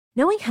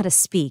Knowing how to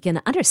speak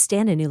and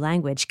understand a new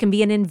language can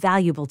be an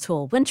invaluable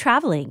tool when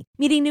traveling,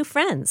 meeting new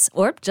friends,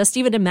 or just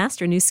even to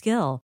master a new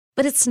skill.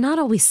 But it's not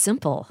always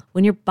simple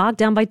when you're bogged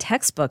down by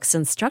textbooks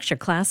and structured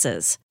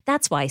classes.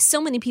 That's why so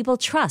many people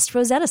trust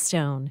Rosetta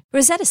Stone.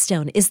 Rosetta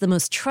Stone is the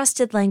most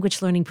trusted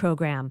language learning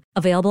program,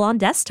 available on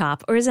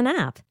desktop or as an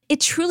app. It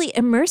truly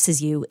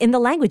immerses you in the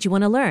language you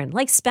want to learn,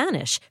 like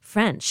Spanish,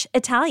 French,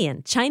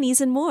 Italian,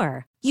 Chinese, and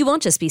more. You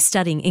won't just be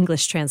studying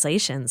English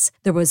translations.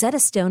 The Rosetta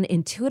Stone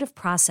intuitive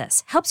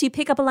process helps you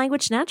pick up a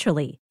language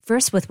naturally,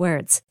 first with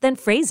words, then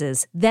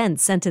phrases, then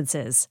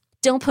sentences.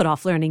 Don't put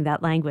off learning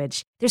that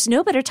language. There's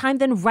no better time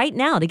than right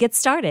now to get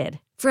started.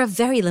 For a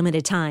very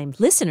limited time,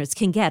 listeners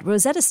can get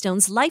Rosetta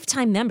Stone's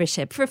lifetime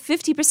membership for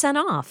 50%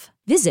 off.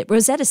 Visit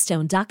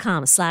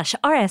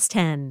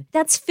rosettastone.com/rs10.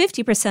 That's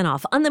 50%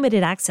 off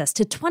unlimited access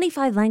to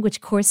 25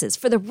 language courses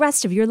for the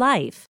rest of your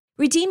life.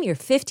 Redeem your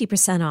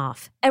 50%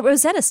 off at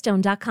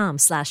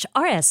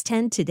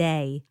rosettastone.com/rs10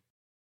 today.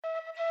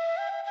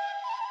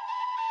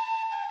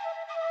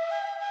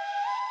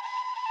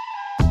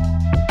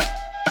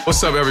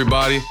 What's up,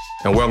 everybody,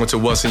 and welcome to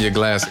What's in Your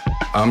Glass.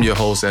 I'm your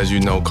host, as you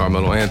know,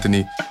 Carmelo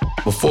Anthony.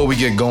 Before we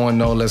get going,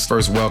 though, let's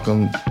first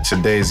welcome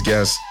today's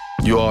guest.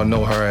 You all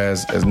know her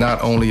as not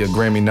only a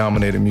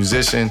Grammy-nominated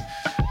musician,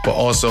 but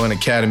also an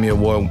Academy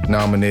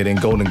Award-nominated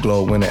and Golden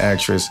Globe-winning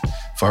actress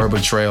for her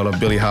portrayal of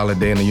Billie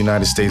Holiday in the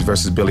United States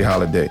versus Billie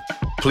Holiday.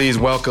 Please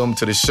welcome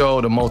to the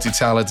show the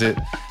multi-talented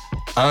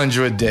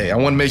Andra Day. I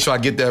want to make sure I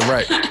get that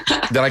right.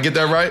 Did I get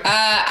that right?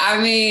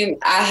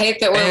 I hate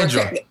that we're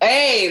Andra.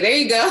 Hey, there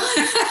you go.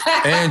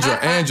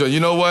 Andra, you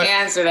know what?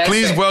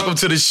 Please welcome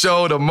to the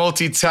show the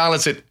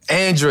multi-talented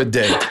Andra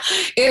Day.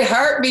 It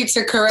hurt me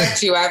to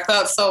correct you. I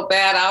felt so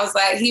bad. I was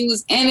like, he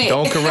was in it.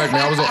 Don't correct me.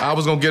 I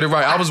was gonna get it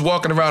right. I was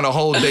walking around the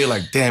whole day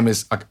like, damn,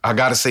 I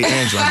gotta say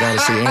Andra. I gotta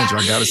say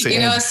Andra. You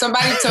know,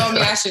 somebody told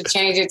me I should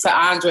change it to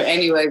Andra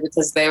anyway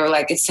because they were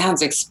like, it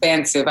sounds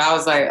expensive. I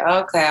was like,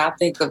 okay, I'll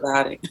think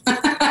about it.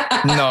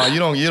 No, you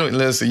don't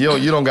listen.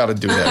 You don't got to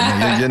do that,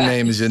 man. Your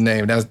name is your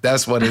name.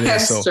 That's what it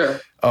is. That's true.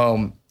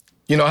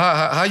 You know,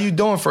 how you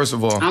doing? First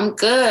of all, I'm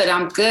good.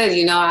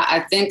 You know,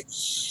 I think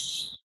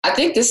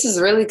this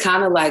is really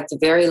kind of like the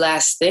very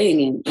last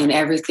thing in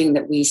everything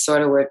that we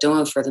sort of were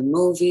doing for the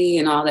movie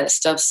and all that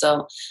stuff.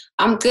 So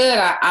I'm good.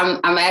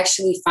 I'm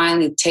actually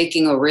finally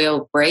taking a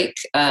real break.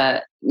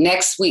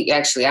 Next week,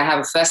 actually, I have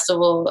a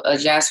festival, a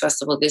jazz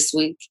festival this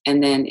week,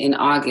 and then in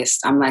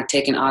August, I'm like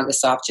taking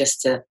August off just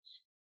to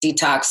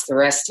detox the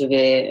rest of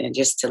it and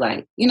just to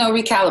like, you know,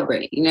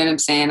 recalibrate. You know what I'm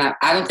saying? I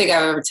don't think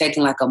I've ever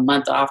taken like a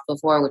month off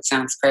before, which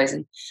sounds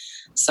crazy.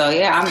 So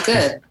yeah,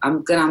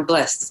 I'm good. I'm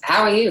blessed.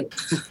 How are you?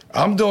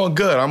 I'm doing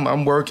good.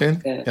 I'm working.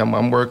 Good.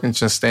 I'm working,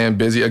 just staying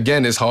busy.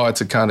 Again, it's hard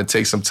to kind of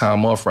take some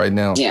time off right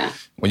now. Yeah.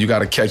 When you got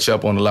to catch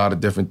up on a lot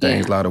of different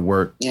things, a lot of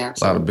work, a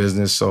lot of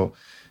business. So,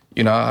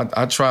 you know,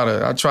 I try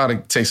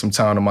to take some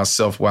time to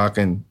myself where I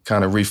can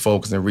kind of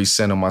refocus and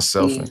recenter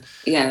myself.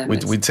 Yeah.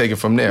 And we take it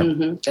from there.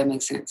 Mm-hmm. That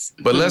makes sense.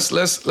 But let's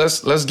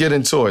get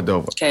into it, though.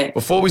 Okay.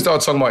 Before we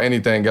start talking about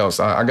anything else,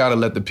 I got to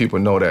let the people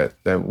know that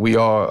we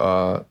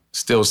are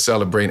still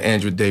celebrating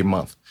Andra Day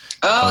month.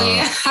 Oh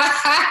yeah.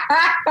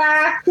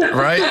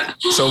 Right?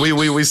 So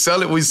we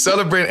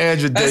celebrate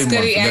Andra Day month. That's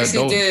good. He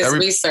actually did his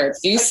research.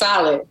 You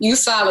solid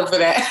for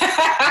that.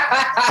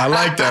 I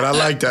like that.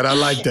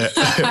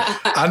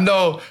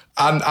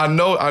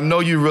 I know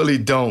you really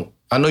don't.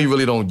 I know you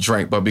really don't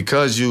drink, but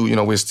because you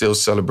know, we're still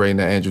celebrating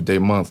the Andra Day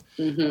month.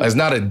 Mm-hmm. It's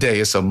not a day,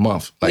 it's a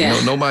month. Like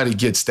nobody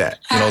gets that.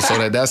 You know,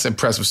 so that's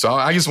impressive. So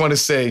I just want to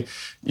say,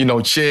 you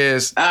know,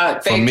 cheers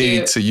from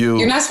me to you.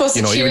 You're not supposed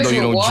to cheers even though you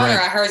with don't water.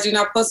 drink. I heard you're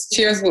not supposed to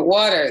cheers with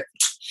water.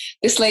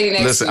 This lady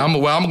next to me. I'm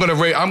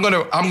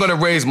gonna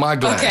raise my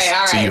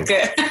glass to you.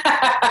 Good.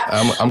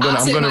 I'm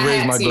gonna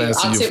raise my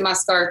glass to you. I'll tip my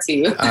scar to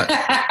you.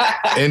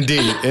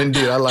 Indeed,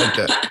 I like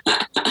that.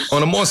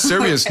 On a more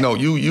serious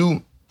note,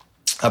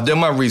 I've done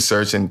my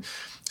research and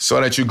saw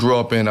that you grew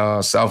up in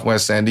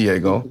Southwest San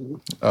Diego.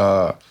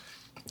 Mm-hmm.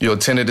 You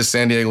attended the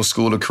San Diego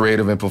School of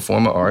Creative and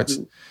Performing Arts.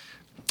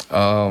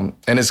 Mm-hmm.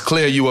 And it's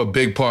clear you were a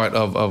big part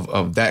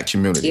of that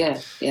community.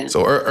 Yeah.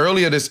 So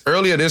earlier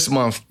this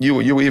month, you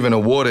were even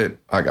awarded,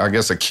 I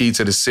guess, a key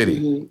to the city,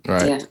 mm-hmm.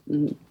 Right? Yeah.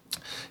 Mm-hmm.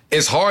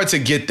 It's hard to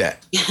get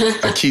that,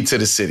 a key to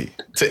the city,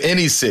 to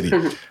any city.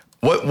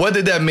 What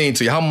did that mean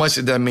to you? How much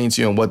did that mean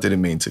to you, and what did it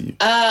mean to you?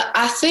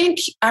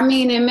 I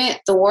mean, it meant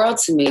the world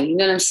to me. You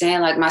know what I'm saying?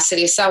 Like my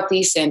city is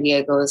Southeast San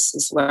Diego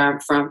is where I'm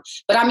from.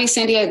 But I mean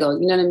San Diego,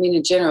 you know what I mean?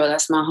 In general,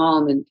 that's my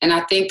home. And I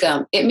think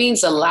it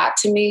means a lot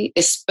to me,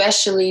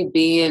 especially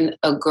being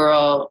a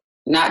girl,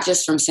 not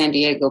just from San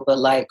Diego, but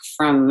like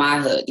from my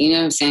hood, you know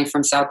what I'm saying?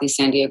 From Southeast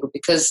San Diego,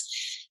 because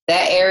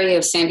that area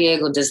of San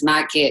Diego does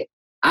not get,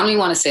 I don't even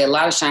want to say a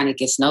lot of shine, it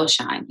gets no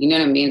shine. You know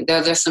what I mean?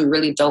 There's some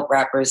really dope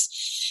rappers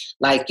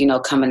like, you know,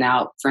 coming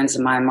out, friends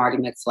of mine, Marty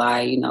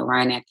McFly, you know,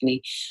 Ryan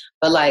Anthony.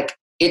 But like,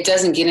 it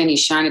doesn't get any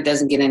shine. It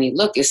doesn't get any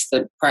look. It's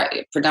the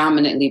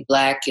predominantly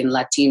Black and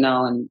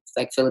Latino and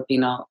like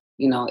Filipino,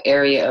 you know,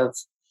 area of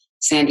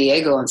San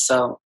Diego. And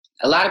so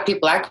a lot of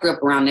people I grew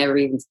up around never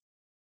even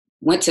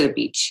went to the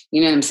beach.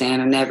 You know what I'm saying?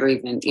 I never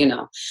even,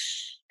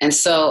 And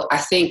so I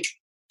think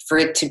for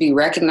it to be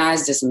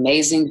recognized is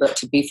amazing, but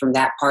to be from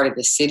that part of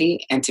the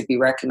city and to be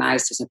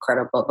recognized is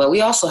incredible. But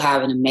we also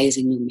have an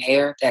amazing new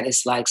mayor that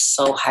is like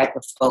so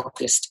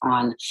hyper-focused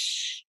on,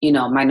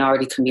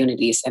 minority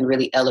communities and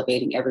really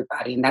elevating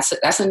everybody. And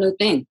that's a new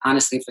thing,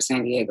 honestly, for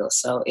San Diego.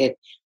 So it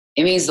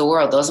means the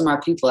world. Those are my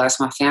people. That's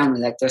my family.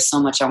 Like, there's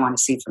so much I want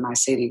to see for my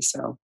city.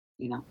 So,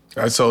 All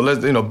right, so let's,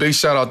 big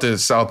shout out to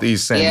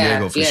Southeast San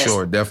Diego for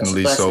sure,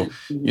 definitely. So,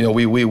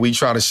 we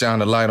try to shine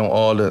the light on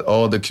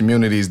all the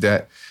communities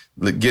that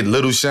get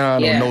little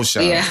shine or no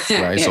shine,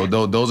 right? So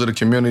those are the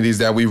communities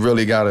that we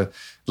really gotta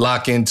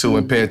lock into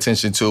and pay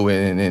attention to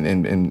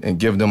and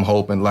give them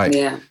hope and light.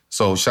 Yeah.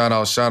 So shout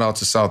out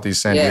to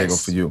Southeast San Diego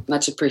for you.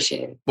 Much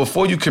appreciated.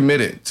 Before you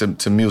committed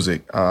to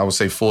music, I would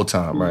say full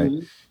time, right?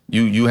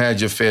 You had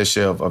your fair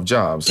share of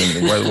jobs,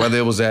 and whether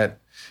it was at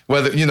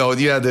you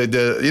had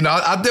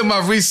I did my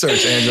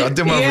research, Andra. I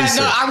did my research.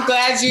 No, I'm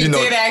glad you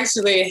did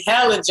actually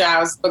hella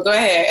jobs, but go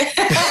ahead.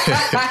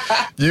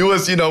 You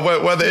was,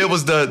 whether it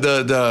was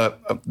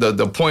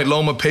the Point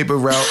Loma paper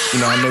route,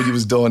 I know you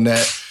was doing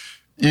that.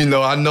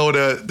 I know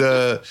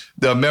the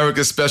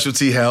American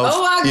Specialty Health.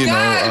 Oh my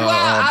God!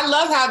 Wow, I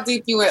love how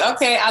deep you went.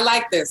 Okay, I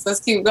like this.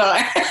 Let's keep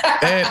going.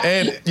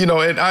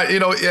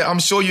 I'm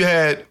sure you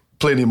had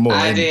plenty more.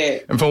 I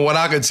did. And from what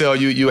I could tell,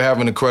 you have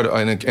an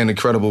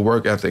incredible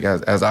work ethic,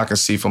 as I can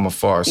see from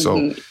afar.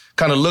 So,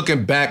 kind of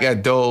looking back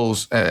at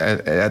those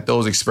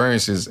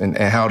experiences and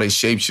how they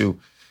shaped you,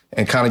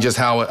 and kind of just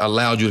how it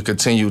allowed you to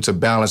continue to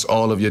balance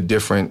all of your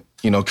different,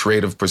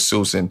 creative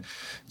pursuits and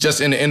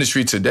just in the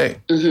industry today.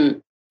 Mm-hmm.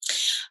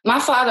 My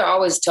father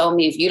always told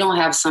me, if you don't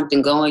have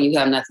something going, you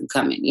have nothing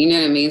coming. You know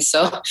what I mean?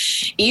 So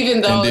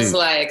even though it's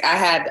like I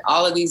had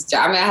all of these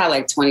jobs, I had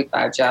like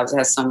 25 jobs. I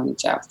had so many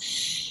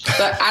jobs.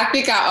 But I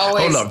think I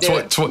always Hold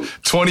up,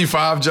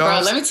 25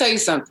 jobs? Bro, let me tell you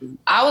something.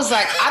 I was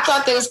like, I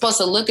thought they were supposed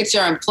to look at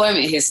your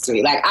employment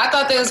history. Like, I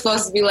thought they were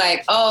supposed to be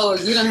like, oh,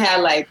 you done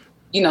had like,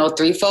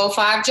 3, 4,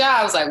 5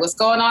 jobs. Like, what's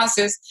going on,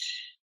 sis?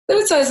 Let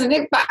me tell you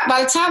something.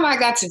 By the time I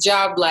got to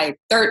job like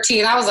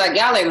 13, I was like,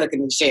 y'all ain't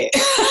looking at shit.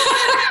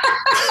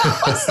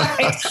 I was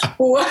like,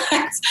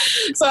 what?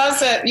 So I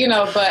said,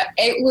 but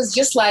it was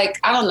just like,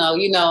 I don't know,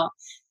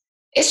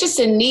 it's just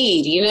a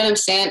need. You know what I'm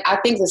saying? I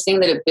think the thing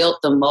that it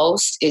built the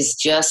most is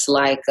just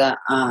like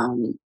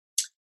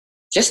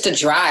just a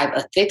drive,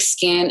 a thick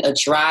skin, a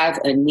drive,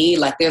 a need.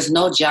 Like, there's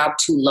no job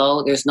too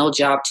low. There's no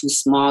job too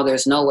small.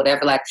 There's no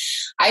whatever. Like,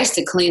 I used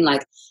to clean,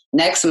 like,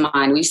 next to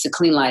mine, we used to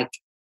clean like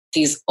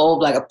these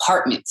old like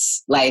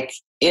apartments, like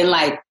in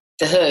like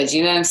the hoods,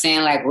 you know what I'm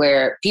saying? Like,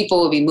 where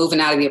people would be moving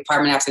out of the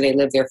apartment after they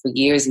lived there for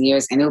years and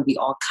years, and it would be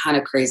all kind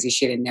of crazy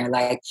shit in there.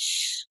 Like,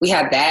 we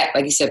had that,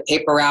 like you said,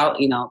 paper route,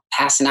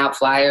 passing out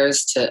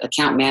flyers to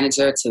account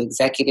manager to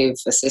executive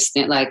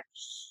assistant. Like,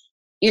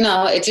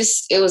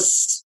 it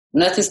was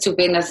nothing's too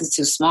big, nothing's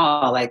too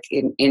small. Like,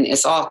 and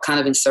it's all kind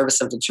of in service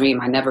of the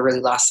dream. I never really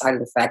lost sight of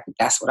the fact that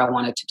that's what I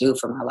wanted to do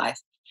for my life.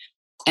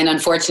 And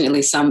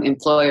unfortunately, some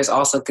employers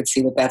also could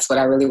see that that's what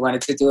I really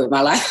wanted to do with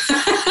my life.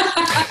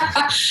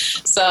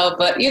 So,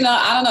 but, I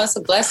don't know. It's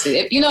a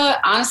blessing.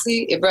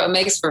 Honestly, it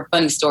makes for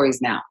funny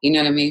stories now. You know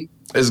what I mean?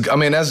 That's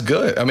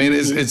good. I mean,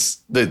 it's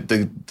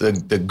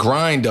the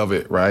grind of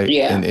it, right?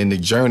 Yeah. And the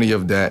journey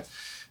of that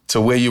to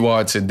where you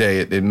are today.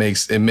 It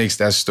makes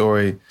that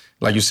story,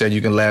 like you said, you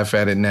can laugh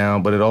at it now,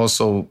 but it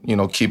also,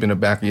 keep in the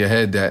back of your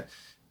head that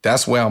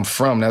that's where I'm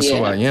from. That's who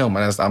I am.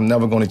 And I'm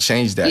never going to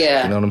change that.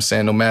 Yeah. You know what I'm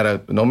saying? No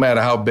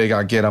matter how big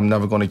I get, I'm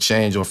never going to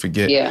change or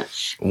forget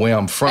where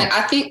I'm from. And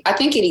I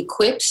think it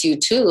equips you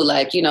too.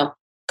 Like,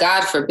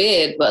 God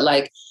forbid, but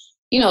like,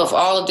 if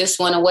all of this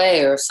went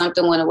away or if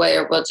something went away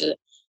or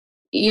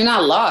you're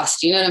not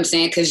lost. You know what I'm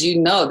saying? Because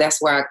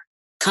that's where I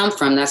come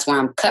from. That's where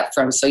I'm cut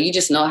from. So you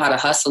just know how to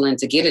hustle and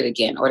to get it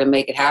again or to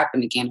make it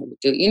happen again. Or to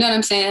do, you know what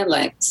I'm saying?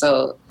 Like,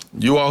 so.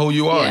 You are who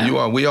you are.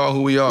 Yeah. We are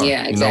who we are.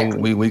 Yeah,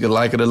 exactly. We could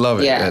like it or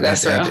love it at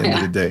the end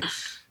of the day.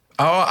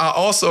 I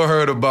also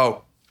heard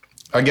about,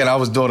 again, I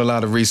was doing a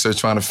lot of research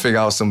trying to figure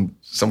out some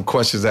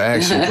questions to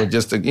ask you, but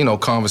just a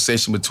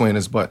conversation between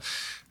us. But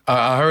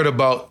I heard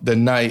about the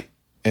night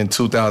in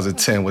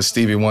 2010 when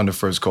Stevie Wonder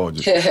first called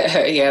you.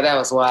 Yeah, that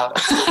was wild.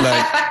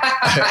 Like,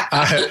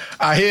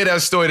 I hear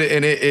that story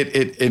and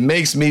it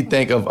makes me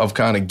think of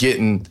kind of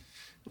getting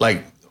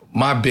like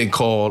my big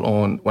call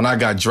on when I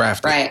got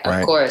drafted. Right,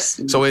 of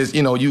course. So it's,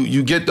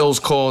 you get those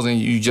calls and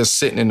you just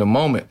sitting in the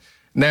moment.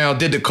 Now,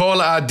 did the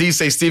caller ID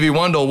say Stevie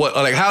Wonder or what?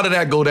 Like, how did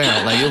that go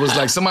down? Like, it was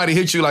like somebody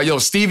hit you like, yo,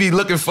 Stevie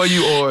looking for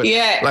you, or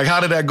like, how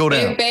did that go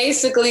down? It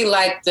basically,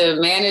 like, the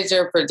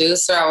manager,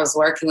 producer I was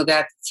working with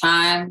at the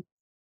time,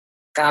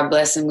 God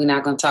bless him, we're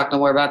not going to talk no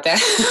more about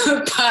that.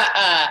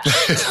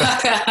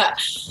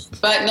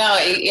 But no,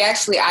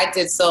 actually, I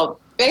did. So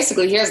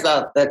basically, here's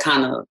the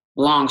kind of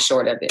long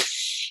short of it.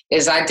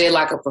 Is I did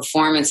like a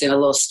performance in a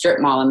little strip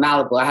mall in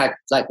Malibu. I had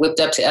like whipped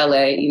up to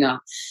LA,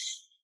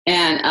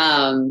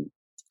 and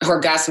or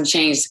got some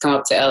change to come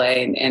up to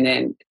LA and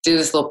then do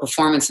this little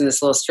performance in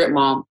this little strip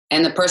mall.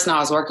 And the person I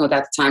was working with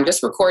at the time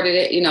just recorded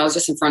it, it was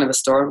just in front of a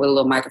store with a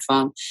little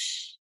microphone.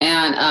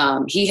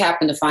 And he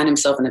happened to find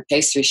himself in a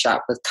pastry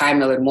shop with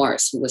Carmelo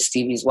Morris, who was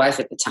Stevie's wife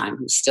at the time,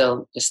 who's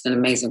still just an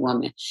amazing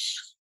woman.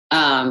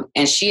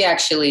 And she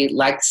actually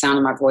liked the sound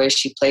of my voice.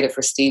 She played it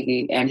for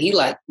Stevie, and he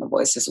liked my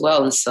voice as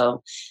well. And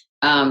so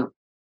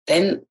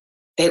then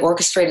they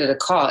orchestrated a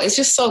call. It's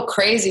just so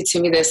crazy to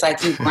me that it's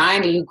like you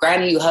grind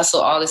and you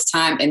hustle all this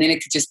time, and then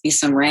it could just be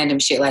some random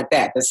shit like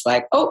that. It's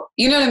like, oh,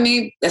 you know what I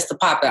mean? That's the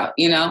pop out,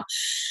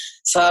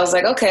 So I was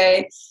like,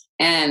 okay.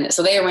 And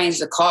so they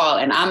arranged a call,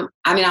 and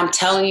I'm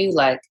telling you,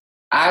 like,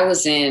 I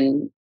always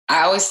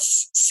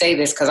say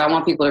this because I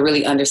want people to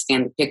really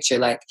understand the picture,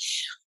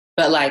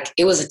 but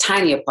it was a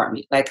tiny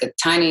apartment,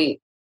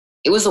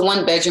 it was a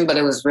 1-bedroom, but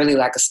it was really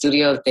like a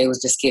studio that they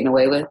was just getting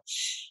away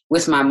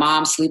with my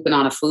mom sleeping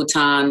on a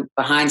futon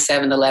behind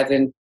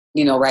 7-Eleven,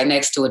 right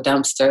next to a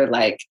dumpster,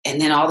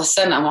 and then all of a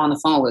sudden I'm on the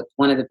phone with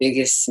one of the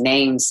biggest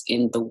names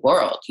in the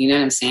world, you know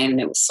what I'm saying?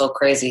 And it was so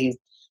crazy. He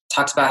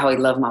talked about how he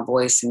loved my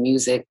voice and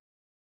music.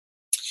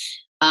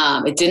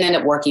 It didn't end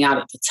up working out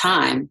at the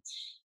time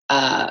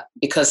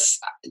because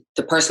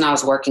the person I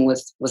was working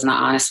with was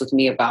not honest with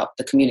me about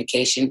the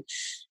communication.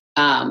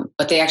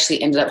 But they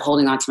actually ended up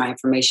holding on to my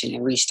information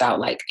and reached out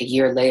a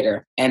year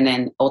later, and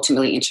then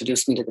ultimately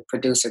introduced me to the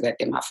producer that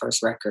did my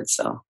first record.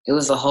 So it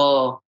was a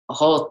whole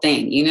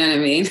thing. You know what I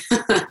mean?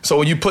 So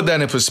when you put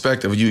that in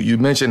perspective, you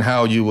mentioned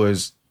how you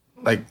was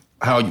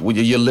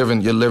your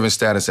living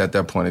status at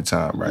that point in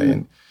time, right?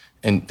 Mm-hmm.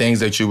 And things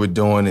that you were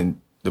doing, and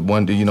the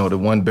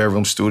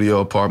 1-bedroom studio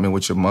apartment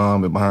with your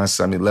mom and behind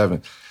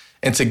 7-Eleven.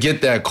 And to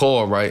get that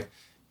call, right?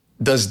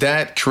 Does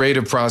that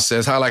creative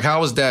process,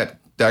 how was that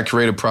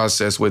creative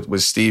process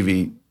with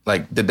Stevie? How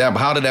did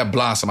that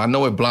blossom? I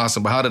know it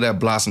blossomed, but how did that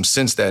blossom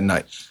since that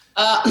night?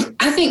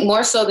 I think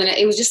more so than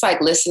it was just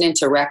listening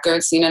to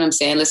records, you know what I'm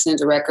saying? Listening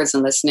to records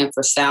and listening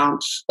for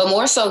sound. But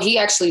more so, he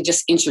actually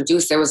just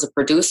introduced, there was a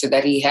producer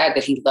that he had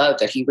that he loved,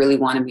 that he really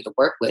wanted me to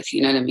work with,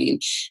 you know what I mean?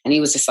 And he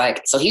was just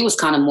so he was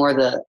kind of more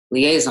the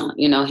liaison,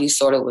 he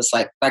sort of was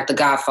like the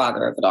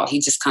godfather of it all. He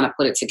just kind of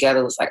put it together.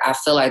 It was I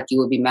feel like you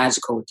would be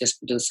magical with this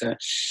producer.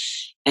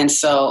 And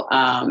so,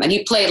 and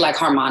he played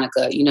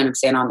harmonica, you know what I'm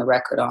saying, on the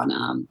record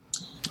on...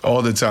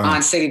 all the time.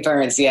 On City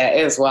Burns, yeah,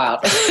 it was wild.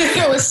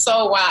 It was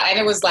so wild. And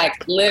it was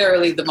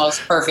literally the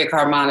most perfect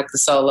harmonica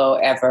solo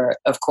ever.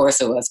 Of course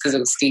it was, because it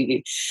was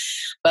Stevie.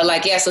 But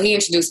so he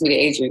introduced me to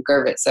Adrian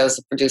Gervitz. That was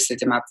the producer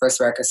to my first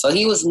record. So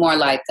he was more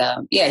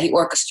he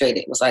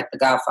orchestrated. It was the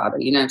godfather,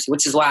 you know what I'm saying?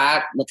 Which is why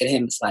I look at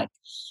him as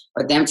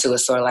or them two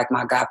as sort of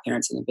my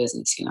godparents in the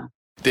business,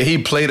 Did he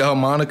play the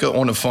harmonica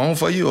on the phone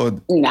for you? Or?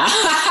 Nah.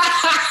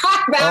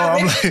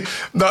 I'm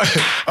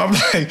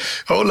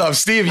hold up,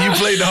 Steve, you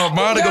played the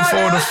harmonica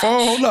for the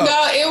phone. Hold up.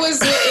 No, it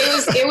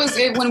was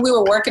when we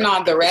were working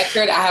on the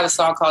record. I have a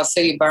song called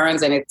City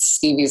Burns, and it's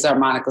Stevie's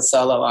harmonica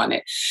solo on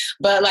it.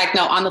 But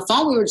no, on the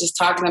phone we were just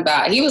talking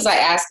about. He was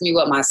asking me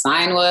what my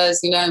sign was,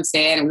 you know what I'm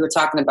saying? And we were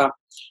talking about.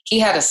 He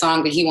had a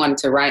song that he wanted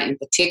to write in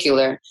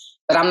particular,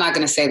 but I'm not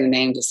going to say the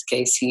name just in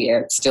case he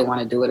still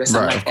want to do it or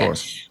something like that. Right, of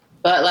course.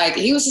 But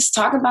he was just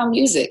talking about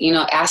music,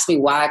 asked me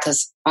why,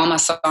 because all my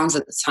songs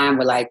at the time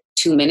were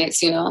 2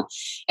 minutes, and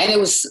it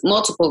was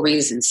multiple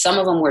reasons. Some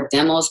of them were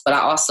demos,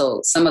 but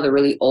some of the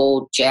really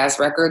old jazz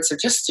records are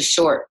just a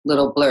short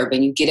little blurb,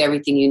 and you get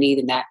everything you need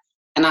in that.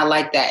 And I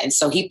like that. And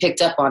so he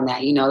picked up on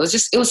that,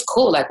 it was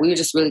cool. We were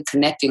just really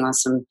connecting on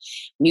some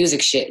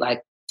music shit,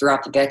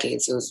 throughout the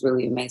decades. It was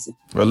really amazing.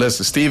 Well,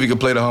 listen, Stevie can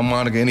play the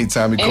harmonica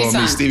anytime he calls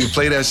me. Stevie,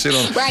 play that shit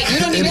on. Right, you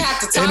don't even have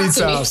to talk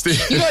to me.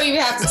 Steve. You don't even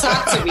have to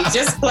talk to me.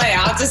 Just play.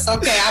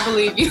 I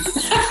believe you.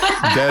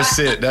 That's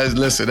it.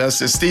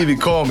 That's it. Stevie,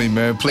 call me,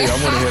 man. Please, I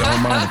want to hear the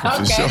harmonica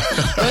for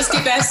sure. Let's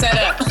get that set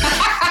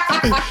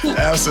up.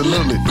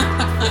 Absolutely.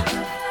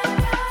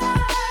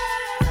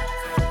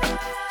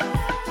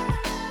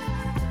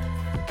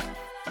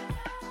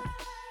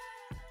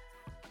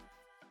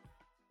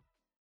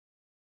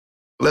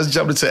 Let's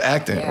jump into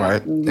acting,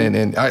 right? Mm-hmm.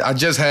 And I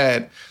just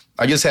had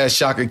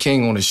Shaka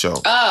King on the show.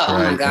 Oh, right?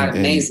 Oh my God,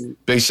 amazing!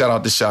 Big shout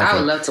out to Shaka. I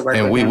would love to work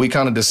with him. And we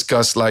kind of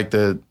discussed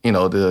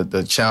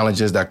the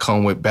challenges that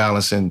come with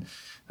balancing,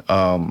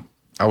 I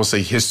would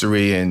say,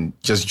 history and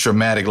just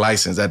dramatic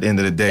license at the end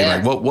of the day.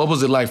 Yeah. What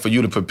was it like for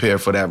you to prepare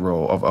for that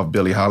role of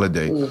Billie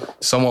Holiday?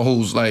 Someone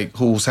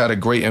who's had a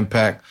great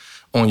impact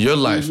on your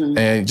life. Mm-hmm.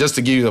 And just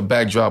to give you a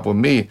backdrop with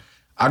me,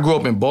 I grew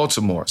up in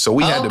Baltimore, so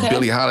we had the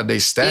Billie Holiday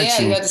statue. Yeah,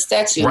 you had the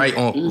statue right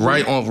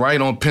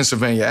on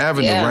Pennsylvania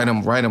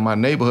Avenue, right in my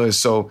neighborhood.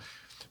 So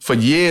for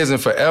years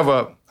and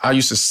forever, I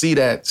used to see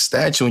that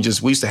statue and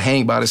we used to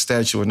hang by the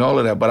statue and all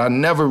of that. But I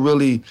never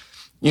really,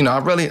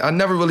 I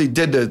never really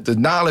did the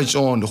knowledge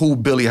on who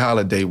Billie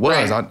Holiday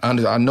was. Right.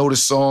 I know the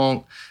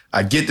song,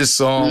 I get the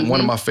song, one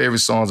of my favorite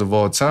songs of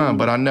all time,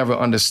 but I never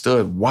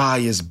understood why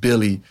is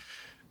Billie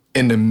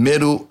in the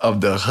middle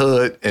of the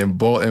hood in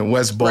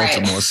West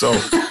Baltimore. Right. So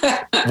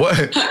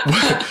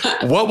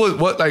what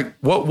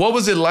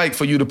was it like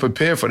for you to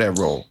prepare for that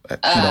role,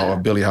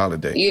 of Billie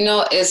Holiday?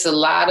 It's a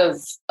lot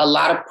of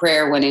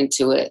prayer went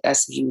into it.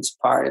 That's a huge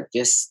part of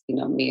just,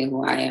 me and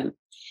who I am.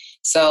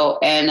 So,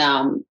 and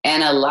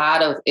a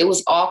lot of, it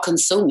was all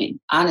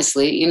consuming,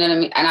 honestly, you know what I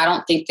mean? And I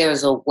don't think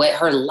there's a way,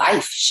 her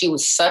life, she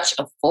was such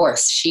a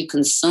force. She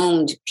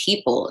consumed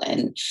people,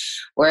 and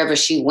wherever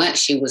she went,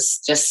 she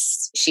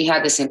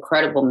had this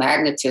incredible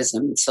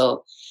magnetism.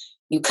 So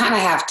you kind of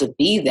have to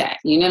be that,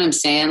 you know what I'm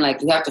saying?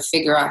 Like, you have to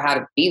figure out how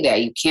to be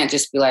that. You can't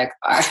just be like,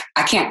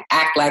 I can't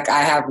act like I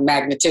have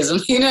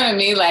magnetism. You know what I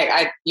mean?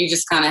 Like, you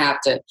just kind of have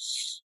to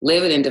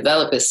live it and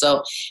develop it.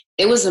 So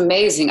it was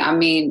amazing. I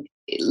mean,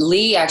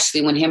 Lee,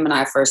 actually, when him and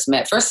I first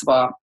met, first of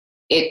all,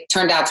 it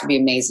turned out to be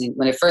amazing.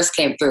 When it first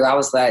came through, I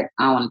was like,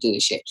 I don't want to do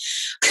this shit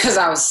because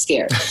I was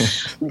scared.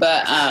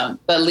 But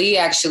Lee,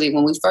 actually,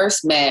 when we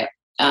first met,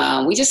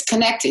 we just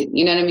connected.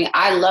 You know what I mean?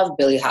 I love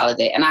Billie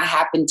Holiday, and I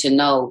happen to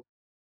know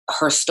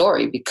her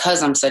story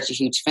because I'm such a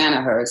huge fan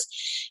of hers.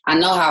 I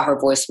know how her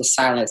voice was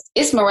silenced.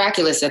 It's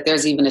miraculous that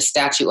there's even a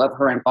statue of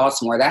her in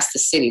Baltimore. That's the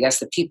city. That's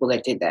the people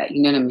that did that.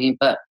 You know what I mean?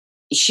 But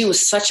she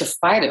was such a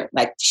fighter.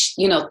 Like,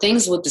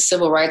 things with the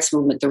civil rights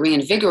movement, the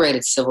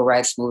reinvigorated civil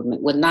rights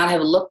movement, would not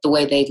have looked the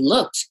way they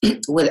looked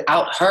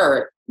without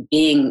her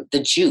being the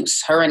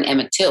juice, her and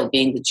Emmett Till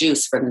being the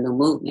juice for the new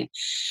movement.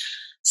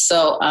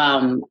 So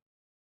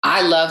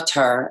I loved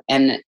her,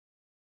 and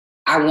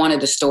I wanted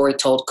the story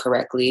told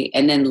correctly.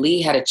 And then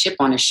Lee had a chip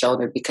on his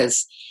shoulder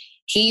because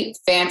he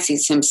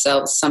fancies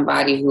himself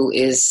somebody who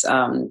is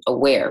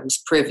aware, who's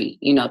privy,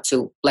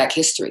 to Black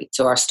history,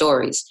 to our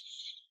stories.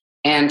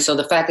 And so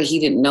the fact that he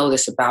didn't know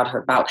this about her,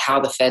 about how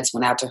the feds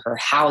went after her,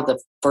 how the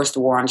first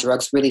war on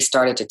drugs really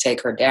started to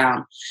take her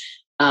down,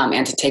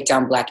 and to take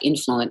down Black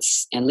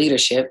influence and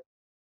leadership,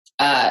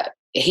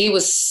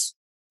 there's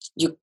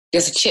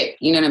a chip,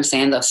 you know what I'm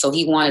saying? So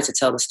he wanted to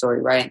tell the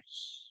story right.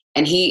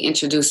 And he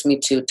introduced me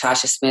to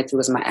Tasha Smith, who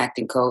was my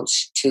acting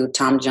coach, to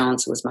Tom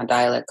Jones, who was my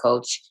dialect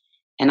coach.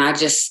 And I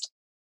just,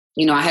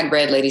 I had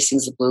read Lady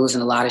Sings the Blues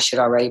and a lot of shit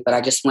already, but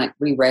I just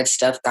reread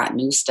stuff, got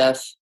new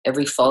stuff.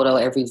 Every photo,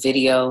 every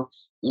video,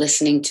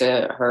 listening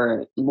to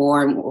her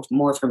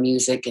more of her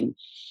music,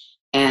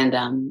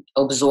 and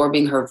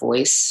absorbing her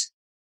voice,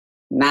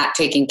 not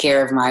taking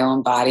care of my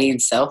own body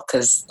and self,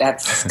 because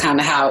that's kind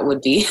of how it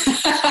would be.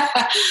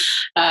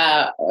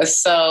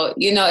 So,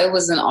 it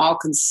was an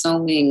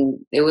all-consuming,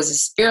 it was a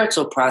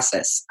spiritual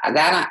process.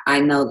 That I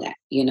know that,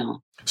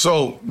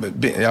 So,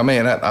 I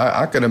mean,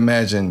 I could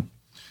imagine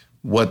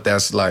what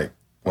that's like.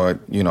 I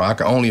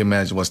can only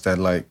imagine what's that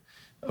like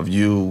of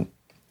you,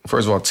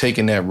 first of all,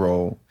 taking that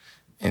role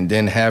and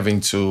then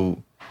having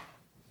to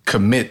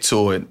commit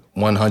to it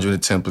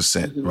 110%,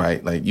 mm-hmm.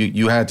 right? Like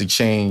you had to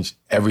change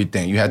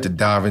everything. You had to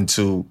dive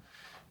into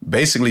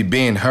basically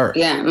being her.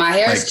 Yeah, my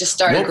hair's just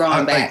started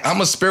growing back. I'm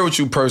a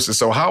spiritual person,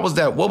 so how was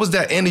that? What was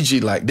that energy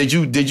like? Did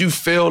you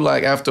feel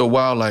like after a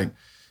while, like,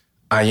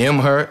 I am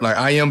her, like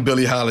I am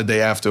Billie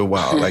Holiday after a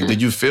while? Like,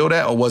 did you feel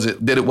that, or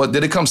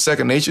did it come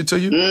second nature to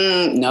you?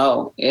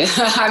 No.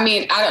 I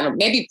mean, I don't know.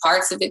 Maybe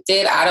parts of it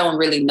did. I don't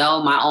really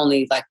know. My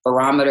only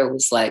barometer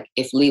was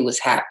if Lee was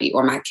happy,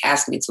 or my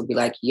castmates would be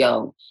like,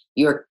 yo,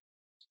 you're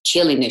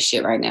killing this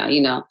shit right now,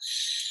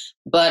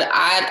 But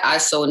I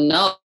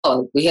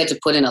we had to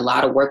put in a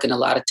lot of work and a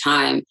lot of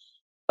time.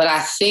 But I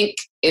think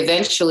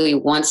eventually,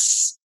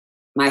 once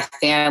my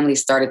family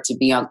started to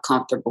be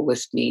uncomfortable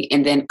with me,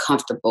 and then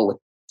comfortable with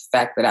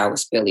fact that I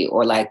was Billie,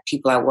 or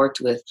people I worked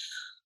with,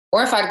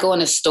 or if I'd go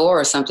in a store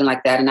or something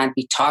like that and I'd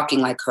be talking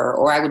like her,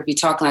 or I would be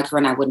talking like her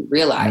and I wouldn't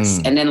realize.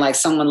 And then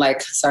someone my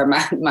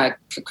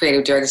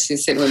creative director,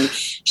 she's sitting with me,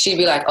 she'd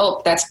be like,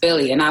 oh, that's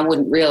Billie. And I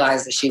wouldn't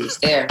realize that she was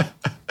there.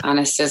 And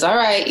I says, all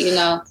right,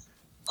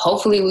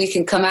 hopefully we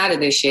can come out of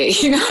this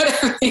shit. You know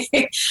what I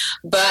mean?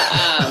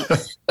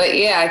 But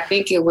yeah, I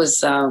think it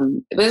was a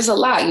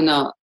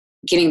lot,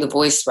 getting the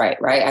voice right?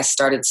 I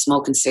started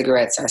smoking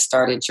cigarettes. I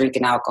started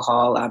drinking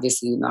alcohol.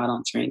 Obviously, I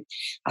don't drink.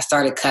 I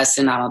started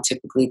cussing. I don't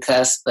typically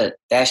cuss, but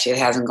that shit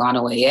hasn't gone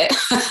away yet.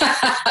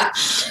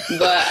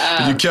 But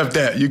you kept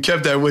that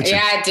with you.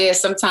 Yeah, I did.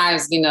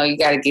 Sometimes, you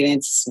got to get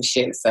into some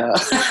shit. So,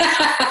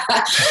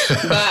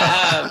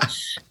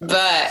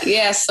 but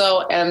yeah.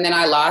 So, and then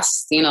I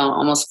lost,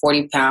 almost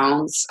 40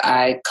 pounds.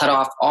 I cut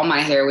off all my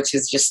hair, which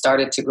has just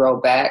started to grow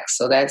back.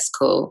 So that's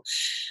cool.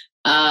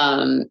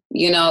 It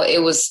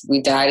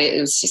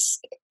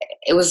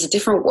was a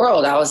different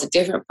world. I was a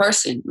different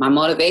person. My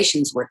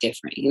motivations were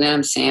different. You know what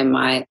I'm saying?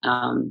 My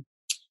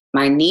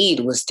need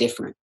was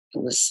different.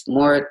 It was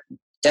more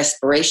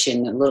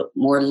desperation, a little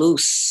more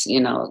loose,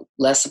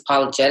 less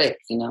apologetic,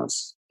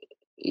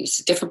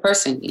 it's a different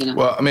person,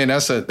 Well, I mean,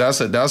 that's a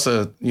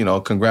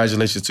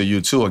congratulations to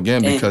you too,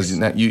 again, Thanks.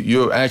 Because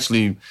you're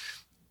actually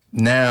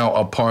now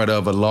a part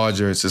of a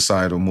larger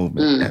societal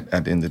movement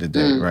at the end of the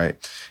day, right?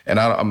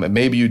 And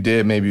maybe you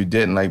did, maybe you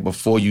didn't.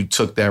 Before you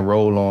took that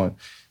role on,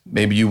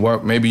 maybe you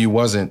weren't, maybe you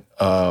wasn't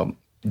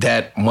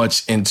that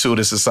much into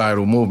the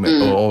societal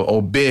movement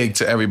or big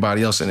to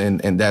everybody else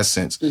in that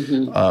sense.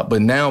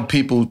 But now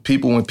people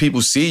when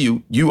people see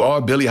you, you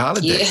are Billie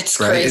Holiday. Yeah, it's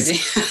right? crazy.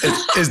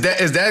 Is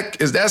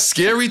that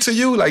scary to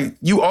you? Like,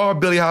 you are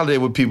Billie Holiday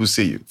when people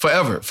see you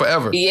forever.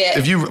 Yeah.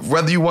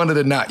 Whether you want it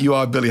or not, you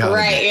are Billie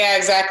Holiday. Right. Yeah.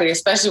 Exactly.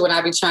 Especially when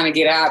I be trying to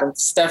get out of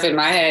stuff in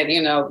my head,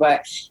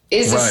 But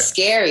is it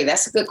scary?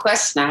 That's a good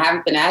question. I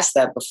haven't been asked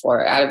that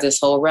before out of this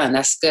whole run.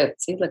 That's good.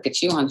 See, look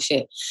at you on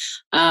shit.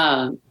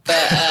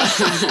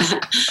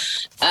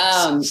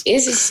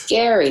 Is it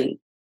scary?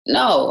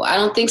 No, I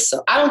don't think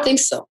so. I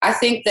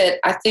think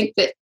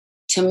that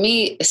to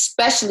me,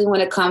 especially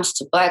when it comes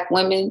to Black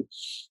women,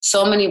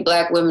 so many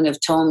Black women have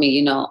told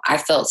me, I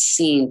felt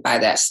seen by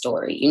that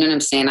story. You know what I'm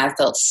saying? I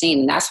felt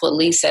seen. And that's what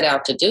Lee set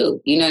out to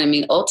do. You know what I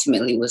mean?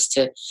 Ultimately was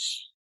to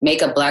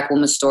make a Black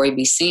woman's story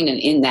be seen, and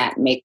in that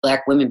make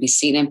Black women be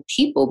seen and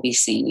people be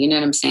seen. You know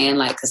what I'm saying?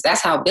 Like, because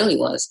that's how Billie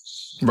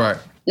was. Right.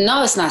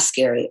 No, it's not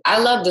scary. I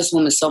love this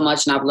woman so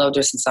much, and I've loved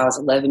her since I was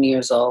 11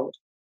 years old.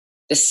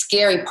 The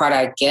scary part,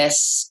 I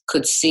guess,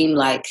 could seem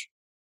like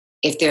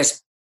if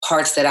there's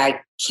parts that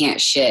I can't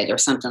shed or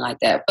something like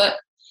that. But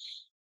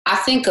I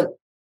think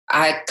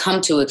I come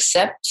to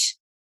accept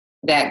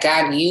that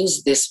God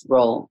used this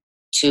role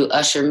to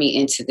usher me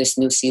into this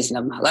new season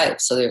of my life.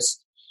 So there's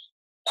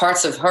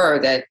parts of her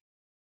that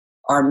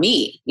are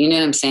me, you know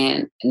what I'm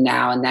saying?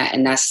 Now and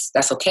that's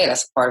okay.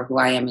 That's a part of who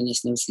I am in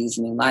this new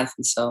season in life.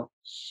 And so,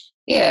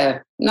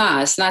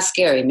 it's not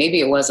scary.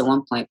 Maybe it was at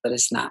one point, but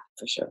it's not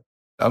for sure.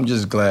 I'm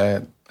just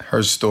glad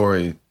her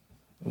story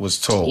was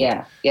told.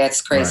 Yeah,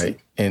 it's crazy.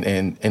 Right?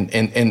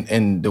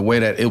 And the way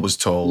that it was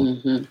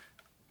told,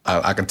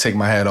 I can take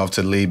my hat off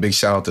to Lee. Big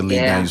shout out to Lee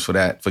Daniels for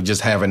that, for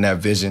just having that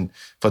vision,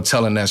 for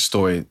telling that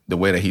story the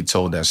way that he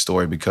told that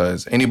story,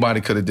 because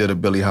anybody could have did a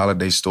Billie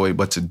Holiday story,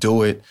 but to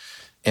do it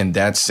in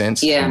that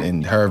sense,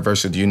 in her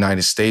versus the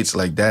United States,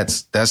 like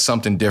that's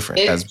something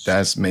different.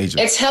 That's major.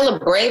 It's hella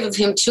brave of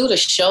him too to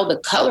show the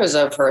colors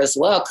of her as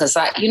well. Cause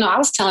I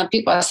was telling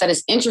people, I said,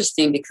 it's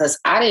interesting because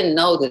I didn't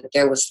know that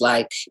there was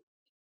like,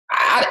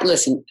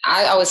 listen,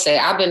 I always say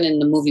I've been in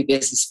the movie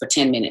business for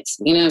 10 minutes,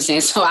 you know what I'm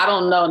saying? So I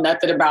don't know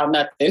nothing about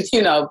nothing,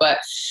 but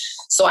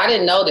so I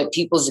didn't know that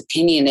people's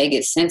opinion, they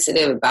get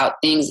sensitive about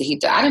things that he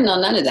did. I didn't know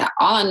none of that.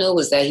 All I knew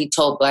was that he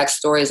told Black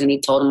stories and he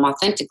told them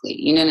authentically,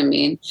 you know what I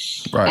mean?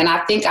 Right. And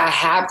I think I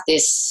have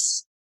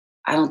this,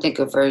 I don't think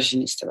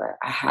aversion is the right,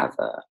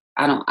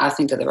 I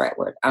think of the right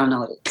word. I don't know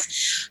what it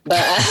is.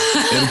 But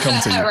it'll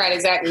come to you. Right,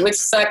 exactly. Which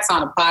sucks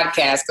on a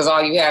podcast because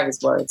all you have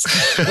is words.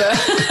 You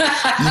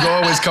can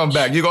always come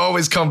back. You can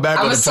always come back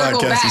on the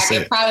podcast. Back.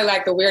 It's probably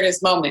like the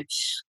weirdest moment.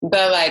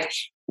 But like,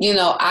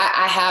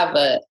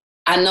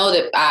 I know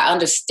that I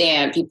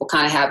understand people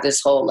kind of have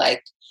this whole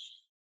like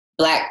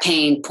Black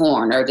pain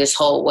porn or this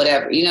whole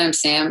whatever. You know what I'm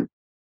saying?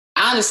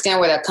 I understand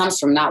where that comes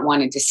from, not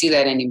wanting to see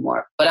that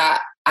anymore. But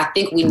I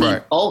think we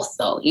need both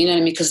though. You know what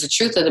I mean? Because the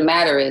truth of the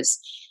matter is,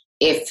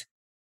 if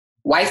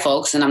white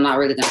folks, and I'm not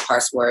really going to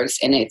parse words,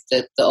 and if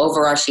the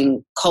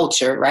overarching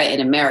culture, right,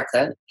 in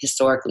America,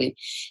 historically,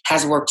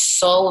 has worked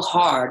so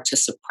hard to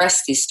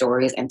suppress these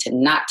stories and to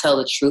not tell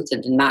the truth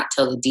and to not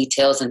tell the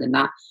details and to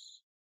not,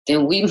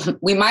 then we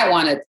might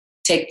want to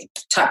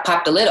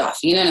pop the lid off,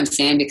 you know what I'm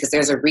saying? Because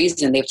there's a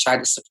reason they've tried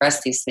to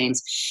suppress these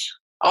things.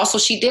 Also,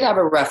 she did have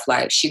a rough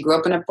life. She grew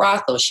up in a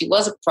brothel. She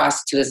was a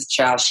prostitute as a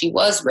child. She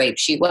was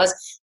raped.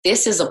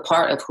 This is a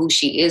part of who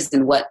she is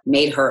and what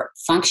made her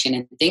function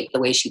and think the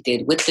way she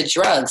did with the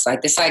drugs.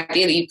 Like this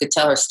idea that you could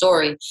tell her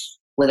story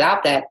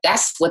without that,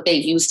 that's what they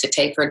used to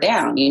take her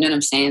down. You know what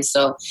I'm saying?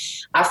 So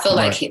I feel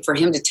like for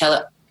him to tell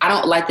it, I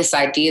don't like this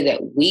idea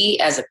that we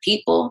as a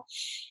people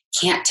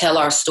can't tell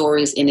our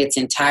stories in its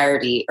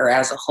entirety or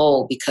as a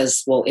whole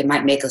because, well, it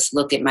might make us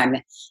look at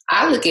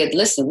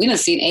listen, we done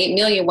seen 8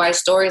 million white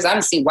stories. I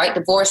done seen white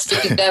divorce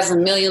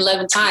 50,000 million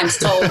 11 times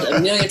told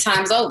a million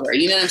times over.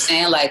 You know what I'm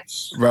saying? Like,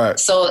 right.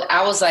 So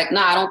I was like,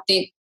 no, I don't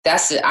think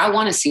that's it. I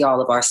want to see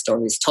all of our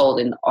stories told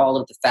in all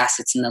of the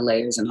facets and the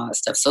layers and all that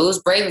stuff. So it was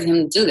brave of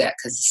him to do that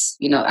because,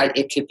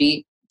 it could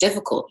be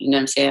difficult. You know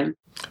what I'm saying?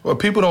 Well,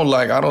 people don't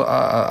like,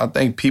 I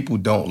think people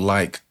don't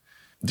like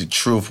the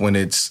truth when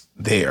it's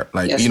there.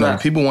 Like,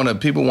 people want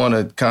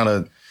to kind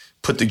of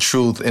put the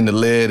truth in the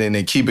lid and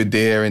then keep it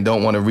there and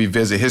don't want to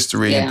revisit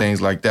history and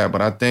things like that.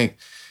 But I think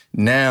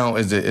now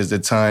is the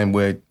time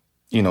where,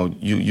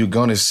 you're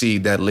going to see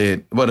that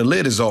lid. Well, the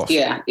lid is off.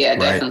 Yeah, right?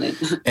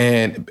 Definitely.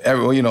 And,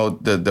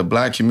 the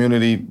Black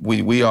community,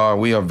 we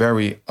are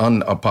very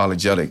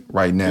unapologetic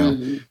right now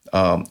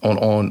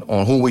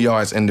on who we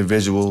are as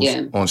individuals,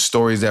 on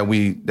stories that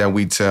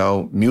we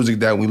tell, music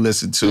that we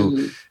listen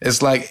to.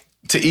 It's like,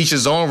 to each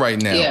his own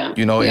right now,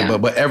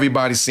 but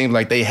everybody seems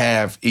like they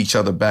have each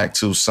other back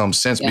to some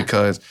sense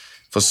because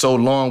for so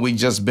long we've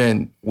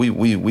been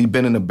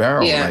in the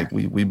barrel, like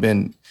we've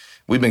been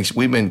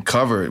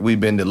covered,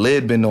 the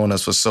lid been on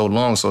us for so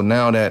long. So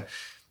now that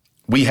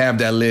we have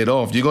that lid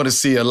off. You're going to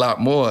see a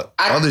lot more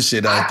other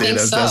shit out there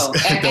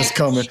that's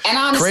coming. And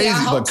honestly,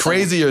 crazy, but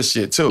crazier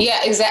shit too. Yeah,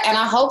 exactly. And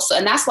I hope so.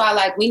 And that's why,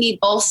 like, we need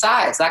both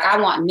sides. Like, I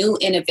want new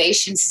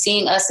innovation,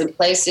 seeing us in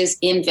places,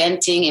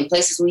 inventing in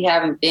places we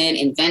haven't been,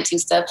 inventing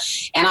stuff.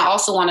 And I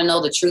also want to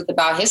know the truth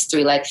about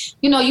history. Like,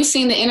 you know, you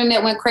seen the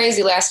internet went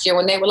crazy last year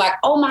when they were like,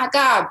 oh my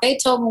God,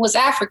 Beethoven was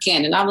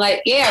African. And I'm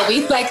like, yeah,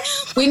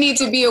 we need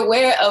to be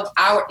aware of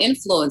our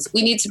influence.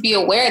 We need to be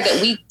aware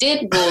that we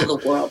did rule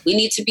the world. We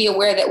need to be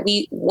aware that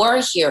we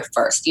were here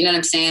first. You know what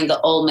I'm saying?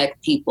 The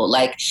Olmec people,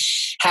 like,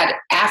 had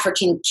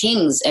African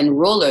kings and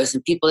rulers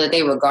and people that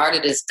they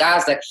regarded as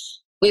gods. Like,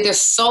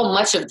 there's so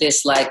much of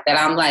this, like, that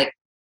I'm like,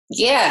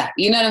 yeah,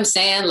 you know what I'm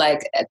saying?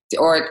 Like,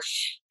 or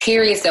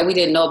periods that we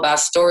didn't know about,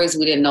 stories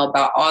we didn't know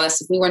about, all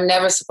this we were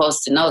never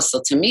supposed to know.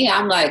 So to me,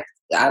 I'm like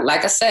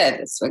I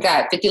said, we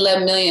got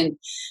 11 million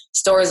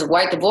stories of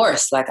white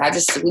divorce. Like,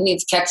 we need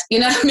to catch, you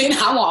know what I mean?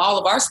 I want all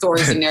of our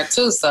stories in there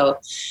too. So,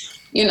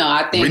 you know,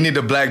 I think we need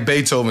the Black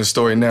Beethoven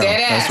story now. Dead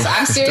ass.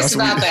 I'm serious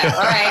about that.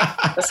 All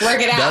right, let's work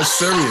it out. That's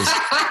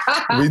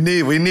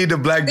serious. we need the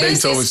Black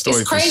Beethoven story.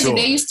 It's crazy. For sure.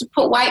 They used to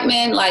put white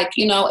men, like,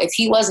 you know, if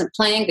he wasn't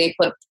playing, they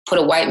put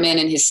a white man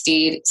in his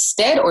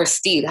stead or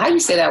steed. How do you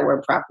say that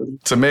word properly?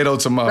 Tomato.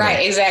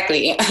 Right,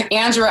 exactly.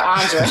 Andra.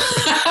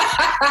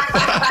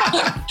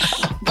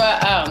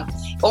 But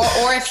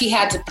or if he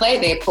had to play,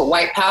 they put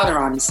white powder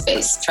on his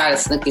face, try to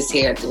slick his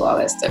hair, do all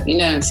that stuff. You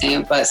know what I'm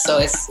saying? But so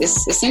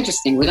it's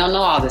interesting. We don't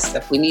know all this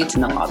stuff. We need to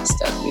know all this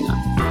stuff, you know.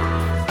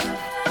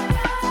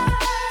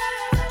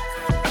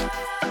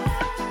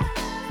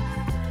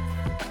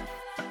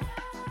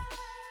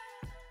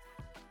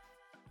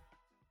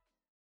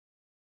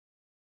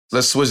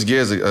 Let's switch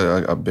gears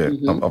a bit.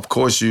 Mm-hmm. Of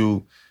course,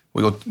 we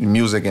go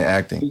music and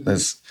acting.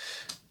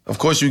 Mm-hmm. Of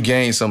course, you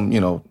gain some, you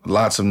know,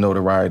 lots of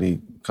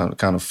notoriety,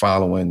 kind of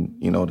following,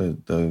 you know,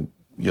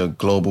 your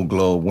global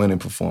globe winning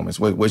performance,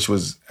 which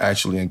was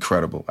actually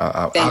incredible.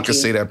 I could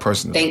say that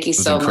personally. Thank you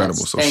so much. It was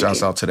incredible. So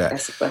shouts out to that.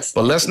 That's a blessing.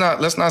 But let's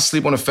not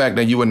sleep on the fact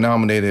that you were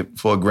nominated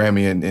for a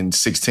Grammy in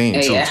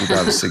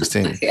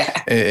 2016.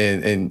 Yeah.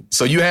 And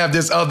so you have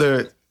this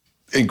other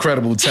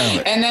incredible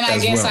talent. And then I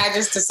guess I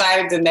just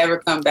decided to never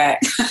come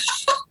back.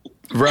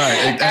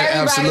 Right,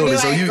 absolutely.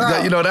 Like, so you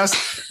know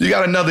you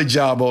got another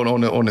job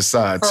on the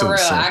side for too. For real,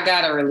 so. I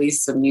gotta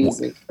release some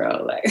music,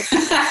 bro. Like,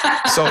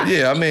 so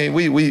yeah, I mean,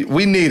 we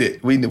need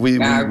it. We need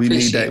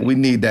that.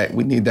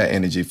 We need that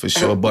energy for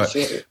sure. But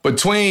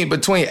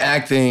between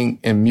acting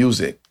and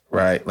music,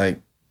 right? Like,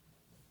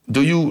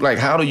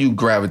 how do you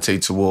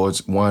gravitate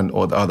towards one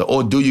or the other,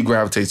 or do you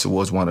gravitate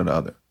towards one or the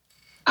other?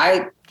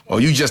 Or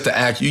you just the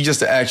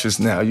actress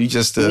now. You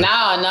just No. You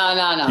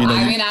know,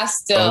 I mean, I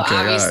still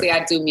obviously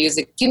I do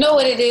music. You know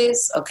what it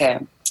is? Okay.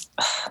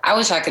 I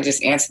wish I could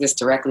just answer this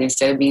directly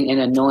instead of being an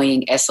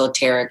annoying,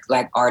 esoteric,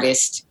 like,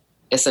 artist.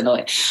 It's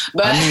annoying.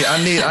 But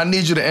I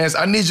need you to answer.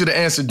 I need you to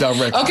answer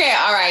directly. Okay,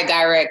 all right,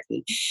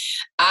 directly.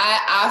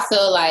 I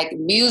feel like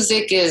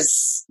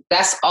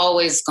that's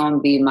always going to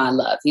be my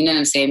love. You know what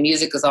I'm saying?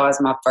 Music is always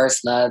my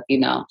first love, you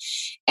know.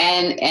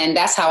 And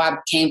that's how I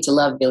came to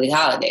love Billie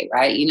Holiday,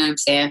 right? You know what I'm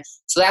saying?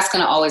 So that's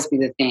going to always be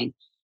the thing.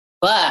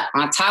 But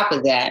on top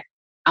of that,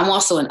 I'm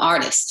also an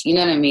artist, you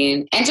know what I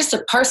mean? And just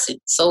a person.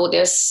 So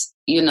there's,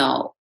 you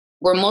know,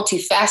 we're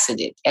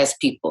multifaceted as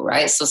people,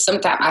 right? So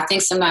I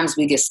think sometimes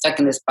we get stuck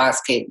in this box.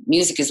 Okay,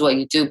 music is what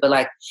you do. But,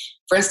 like,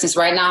 for instance,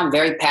 right now I'm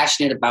very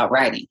passionate about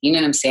writing. You know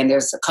what I'm saying?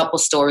 There's a couple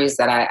stories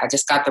that I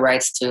just got the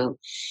rights to.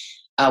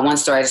 One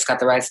story I just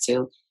got the rights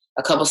to.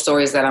 A couple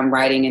stories that I'm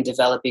writing and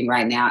developing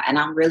right now. And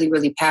I'm really,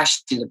 really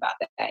passionate about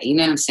that. You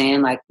know what I'm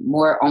saying? Like,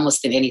 more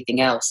almost than anything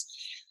else.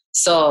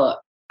 So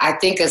I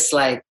think it's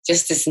like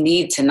just this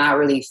need to not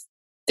really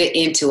fit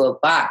into a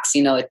box.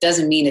 You know, it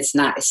doesn't mean it's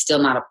still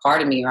not a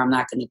part of me or I'm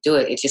not going to do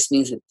it. It just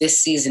means that this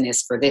season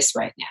is for this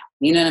right now.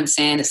 You know what I'm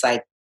saying? It's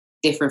like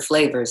different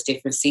flavors,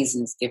 different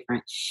seasons,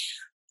 different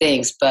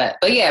things. But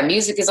yeah,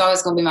 music is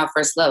always going to be my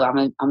first love.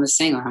 I'm a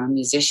singer. I'm a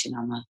musician.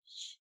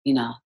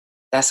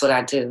 That's what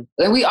I do.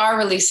 And we are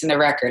releasing the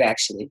record,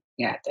 actually.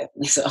 Yeah,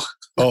 definitely. So.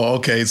 Oh,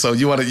 okay. So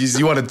you want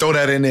to throw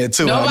that in there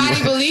too?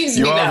 Nobody believes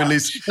me. Nobody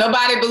believes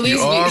me. You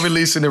are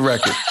releasing the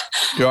record.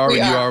 You are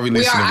releasing the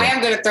record. I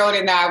am going to throw it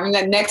in now.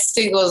 The next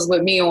single is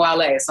with me and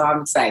Wale, so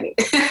I'm excited.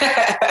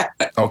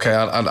 Okay,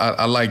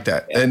 I like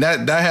that. Yeah. And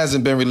that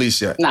hasn't been released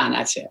yet. No,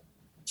 not yet.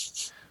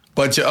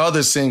 But your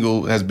other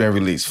single has been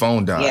released,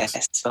 Phone Dies.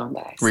 Yes, Phone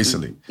Dies.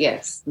 Recently.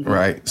 Yes. Mm-hmm.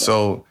 Right. Yes.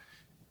 So,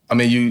 I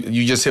mean,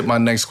 you just hit my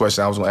next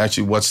question. I was going to ask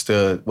you,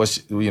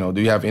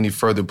 do you have any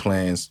further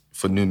plans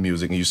for new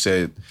music? And you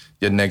said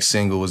your next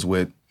single is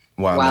with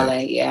Wale.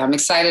 Yeah, I'm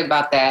excited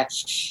about that.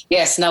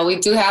 Yes, no, we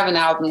do have an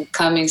album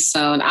coming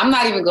soon. I'm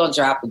not even going to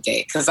drop a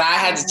date because I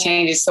had to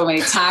change it so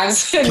many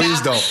times.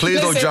 Please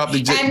don't drop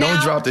the date.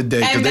 Don't drop the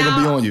date because they're going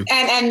to be on you.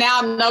 And now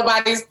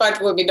nobody's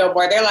fucking with me no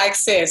more. They're like,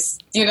 sis,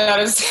 you know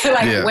what I'm saying?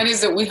 Like, When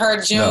is it? We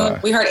heard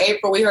June. We heard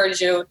April. We heard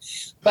June.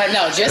 But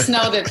no, just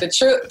know that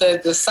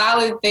the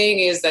solid thing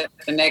is that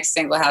the next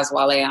single has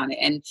Wale on it.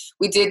 And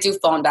we did do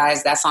Phone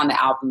Dies. That's on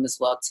the album as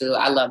well, too.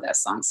 I love that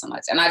song so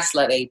much. And I just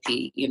love AP,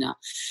 you know.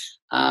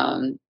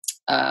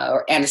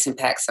 or Anderson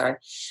 .Paak, sorry.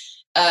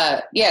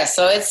 Yeah,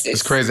 so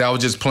it's crazy. I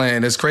was just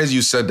playing. It's crazy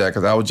you said that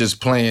because I was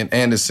just playing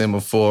Anderson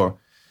before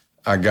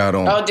I got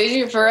on. Oh, did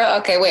you for real?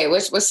 Okay, wait.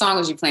 What song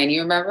was you playing?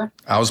 You remember?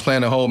 I was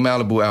playing the whole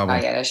Malibu album. Oh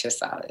yeah, that's just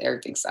solid.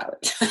 Everything's solid.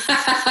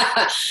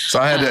 So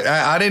I had to.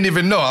 I didn't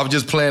even know. I was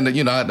just playing the.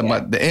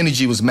 The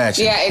energy was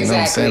matching. Yeah, exactly. You know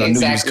what I'm saying? I knew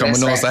you was coming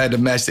that's on, right. so I had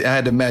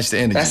to match the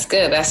energy. That's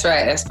good. That's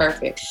right. That's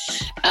perfect.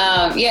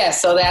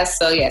 Yes.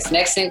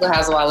 Next single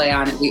has Wale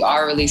on it. We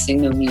are releasing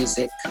new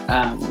music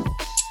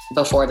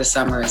before the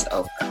summer is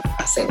over.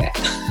 I'll say that.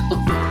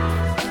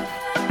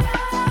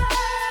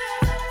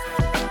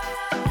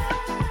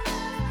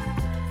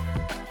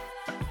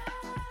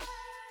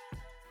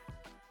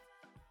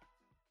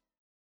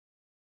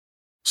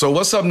 So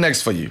what's up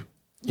next for you?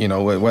 You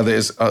know, whether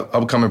it's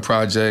upcoming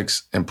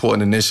projects,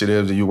 important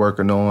initiatives that you're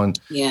working on,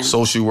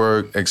 social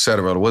work, et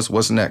cetera.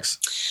 What's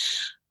next?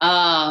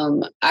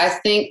 I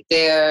think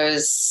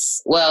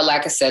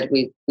like I said,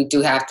 we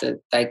do have to,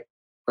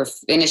 we're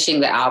finishing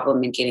the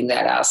album and getting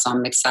that out. So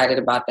I'm excited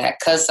about that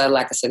because,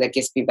 like I said, that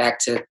gets me back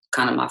to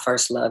kind of my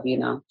first love, you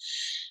know.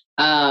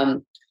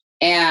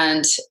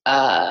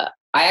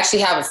 I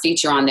actually have a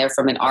feature on there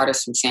from an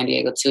artist from San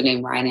Diego too,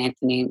 named Ryan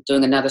Anthony,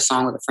 doing another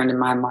song with a friend of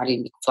mine,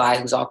 Marty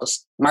McFly, who's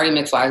also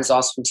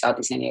from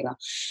Southeast San Diego.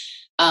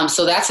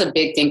 So that's a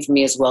big thing for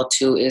me as well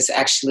too, is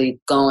actually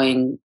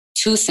going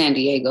to San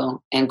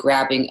Diego and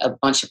grabbing a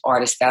bunch of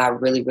artists that I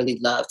really, really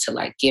love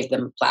to give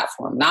them a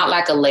platform. Not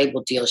like a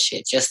label deal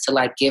shit, just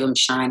to give them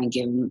shine and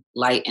give them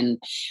light and,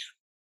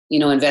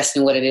 invest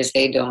in what it is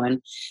they're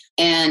doing.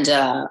 And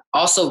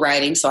also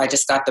writing. So I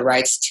just got the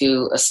rights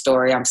to a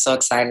story I'm so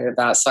excited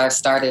about. So I've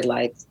started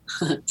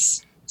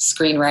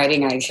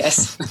screenwriting, I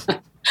guess.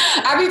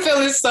 I be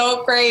feeling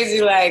so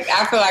crazy.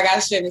 I feel like I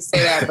shouldn't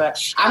say that, but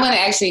I'm going to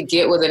actually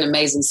get with an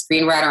amazing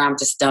screenwriter. I'm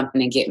just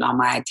dumping and getting all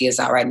my ideas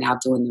out right now,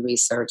 doing the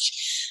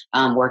research,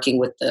 working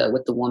with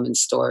the woman's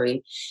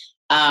story.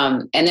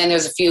 And then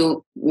there's a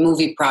few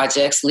movie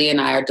projects. Lee and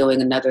I are doing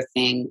another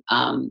thing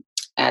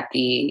at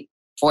the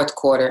fourth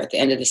quarter at the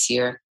end of this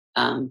year.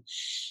 So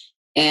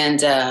I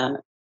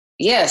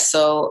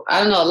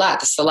don't know, a lot.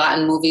 There's a lot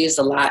in movies,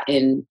 a lot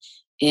in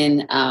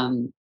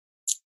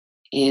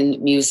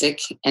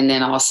music, and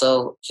then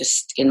also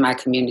just in my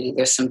community.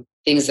 There's some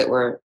things that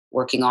we're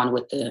working on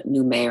with the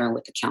new mayor and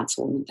with the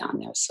councilwoman down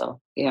there. So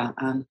yeah,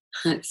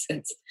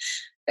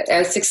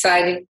 it's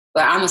exciting,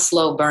 but I'm a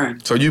slow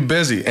burn. So you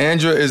busy.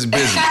 Andra is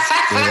busy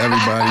with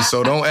everybody.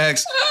 So don't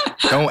ask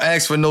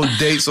for no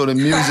dates or the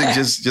music.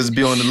 Just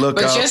be on the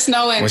lookout. But just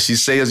knowing when she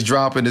say it's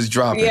dropping, it's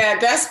dropping. Yeah,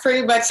 that's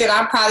pretty much it.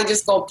 I'm probably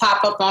just gonna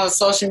pop up on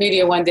social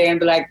media one day and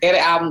be like, "There the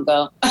album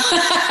go."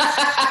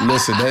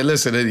 Listen.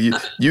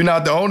 You're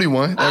not the only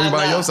one.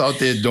 Everybody else out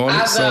there doing it. I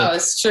know, so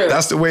it's true.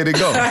 That's the way to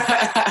go.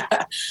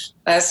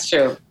 That's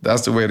true.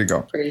 That's the way to go.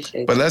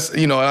 Appreciate it. But let's, I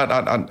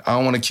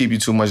don't want to keep you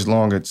too much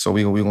longer, so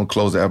we're gonna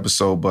close the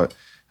episode. But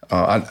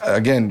I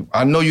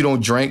know you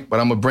don't drink, but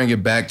I'm gonna bring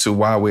it back to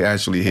why we're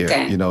actually here.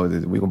 Okay.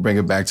 We're gonna bring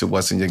it back to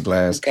what's in your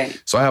glass. Okay.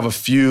 So I have a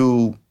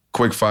few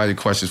quick fire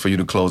questions for you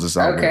to close this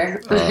out. Okay.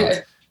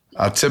 With.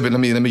 Let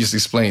me just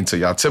explain to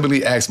you. I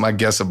typically ask my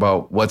guests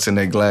about what's in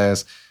their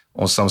glass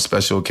on some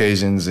special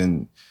occasions,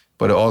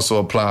 but it also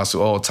applies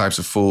to all types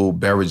of food,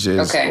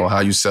 beverages, or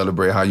how you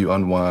celebrate, how you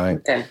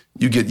unwind. Okay.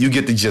 You get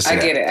the gist of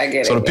that. I get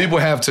it. So the people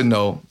have to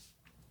know,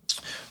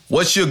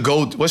 what's your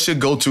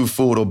go-to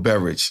food or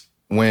beverage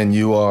when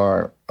you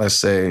are, let's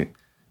say,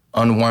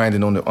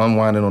 unwinding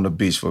on the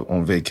beach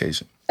on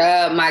vacation?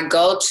 My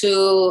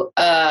go-to,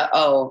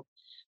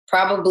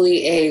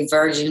 probably a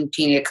virgin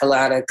pina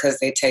colada because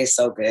they taste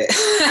so good.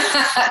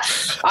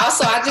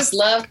 Also, I just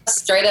love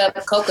straight up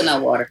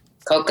coconut water.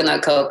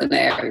 Coconut,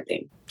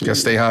 everything. You gotta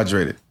stay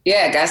hydrated.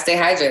 Yeah, gotta stay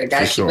hydrated.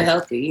 Gotta keep it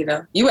healthy,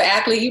 You an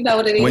athlete, you know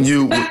what it is.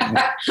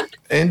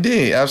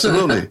 Indeed,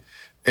 absolutely.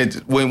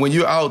 When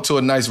you're out to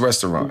a nice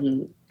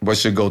restaurant,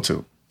 what's your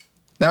go-to?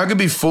 Now, it could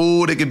be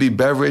food, it could be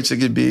beverage, it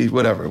could be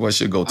whatever. What's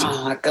your go-to?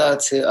 Oh, my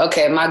go-to.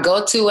 Okay, my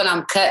go-to when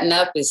I'm cutting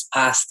up is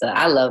pasta.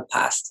 I love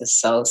pasta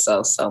so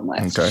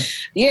much. Okay.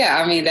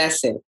 Yeah,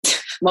 that's it.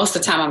 Most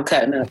of the time I'm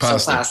cutting up. Pasta.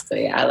 So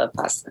pasta, yeah, I love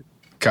pasta.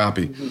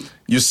 Copy. Mm-hmm.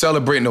 You're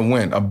celebrating a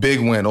win, a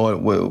big win, or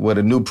with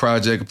a new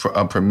project,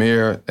 a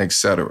premiere,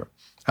 etc.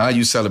 How are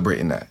you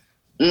celebrating that?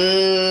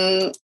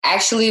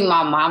 Actually,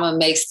 my mama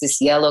makes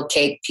this yellow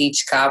cake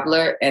peach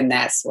cobbler, and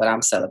that's what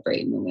I'm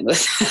celebrating the win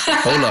with.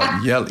 Hold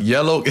up,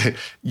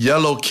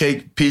 yellow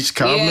cake peach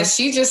cobbler? Yeah,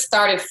 she just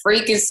started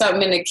freaking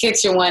something in the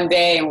kitchen one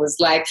day and was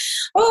like,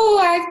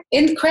 "Oh,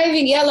 I'm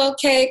craving yellow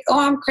cake. Oh,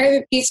 I'm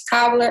craving peach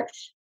cobbler."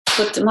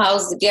 Put them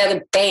hoes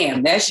together,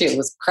 bam, that shit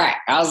was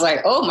crack. I was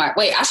like, oh my,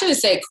 wait, I shouldn't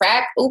say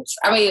crack. Oops,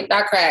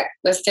 not crack.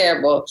 That's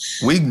terrible.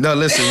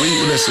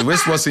 Listen,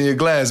 what's in your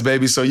glass,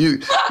 baby? So you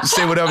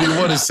say whatever you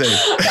want to say.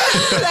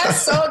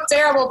 That's so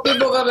terrible.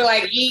 People are going to be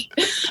like, eat.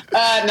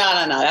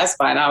 No, that's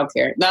fine. I don't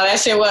care. No, that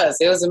shit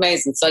it was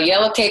amazing. So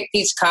yellow cake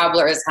peach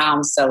cobbler is how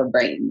I'm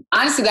celebrating.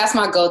 Honestly, that's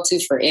my go-to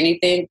for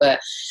anything,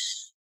 but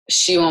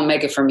she won't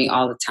make it for me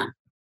all the time.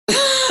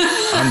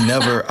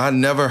 I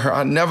never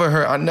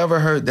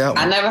heard that one.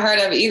 I never heard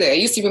of it either. It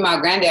used to be my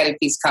granddaddy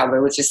peach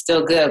cobbler, which is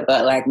still good,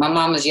 but like my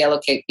mama's yellow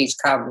cake peach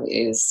cobbler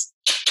is.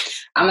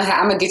 I'm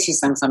gonna get you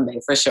some someday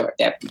for sure,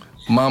 definitely.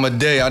 Mama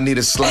Day, I need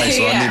a slice.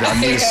 So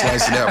I need a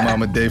slice of that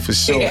Mama Day for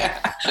sure.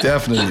 Yeah.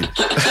 Definitely.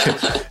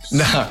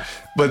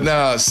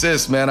 Nah,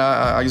 sis, man,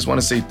 I just want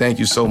to say thank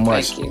you so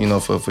much,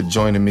 for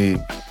joining me,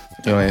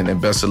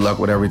 and best of luck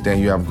with everything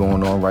you have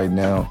going on right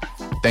now.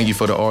 Thank you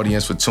for the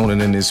audience for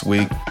tuning in this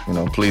week.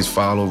 Please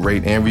follow,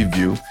 rate, and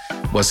review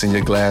What's in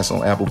Your Glass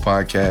on Apple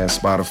Podcasts,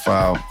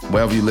 Spotify,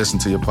 wherever you listen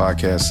to your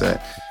podcast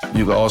at.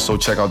 You can also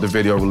check out the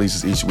video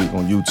releases each week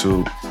on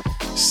YouTube.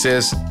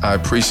 Sis, I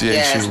appreciate you.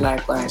 Yes,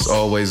 likewise. It's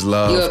always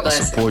love. You're a I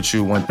blessing. support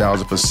you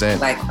 1,000%.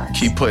 Likewise.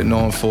 Keep putting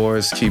on for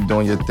us. Keep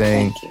doing your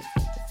thing. Thank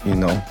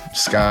you.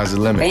 Sky's the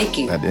limit. Thank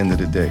you. At the end of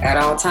the day. At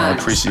all times. I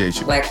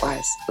appreciate you.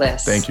 Likewise.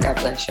 Bless. Thank you. God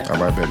bless you.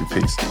 All right, baby.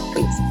 Peace.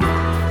 Peace.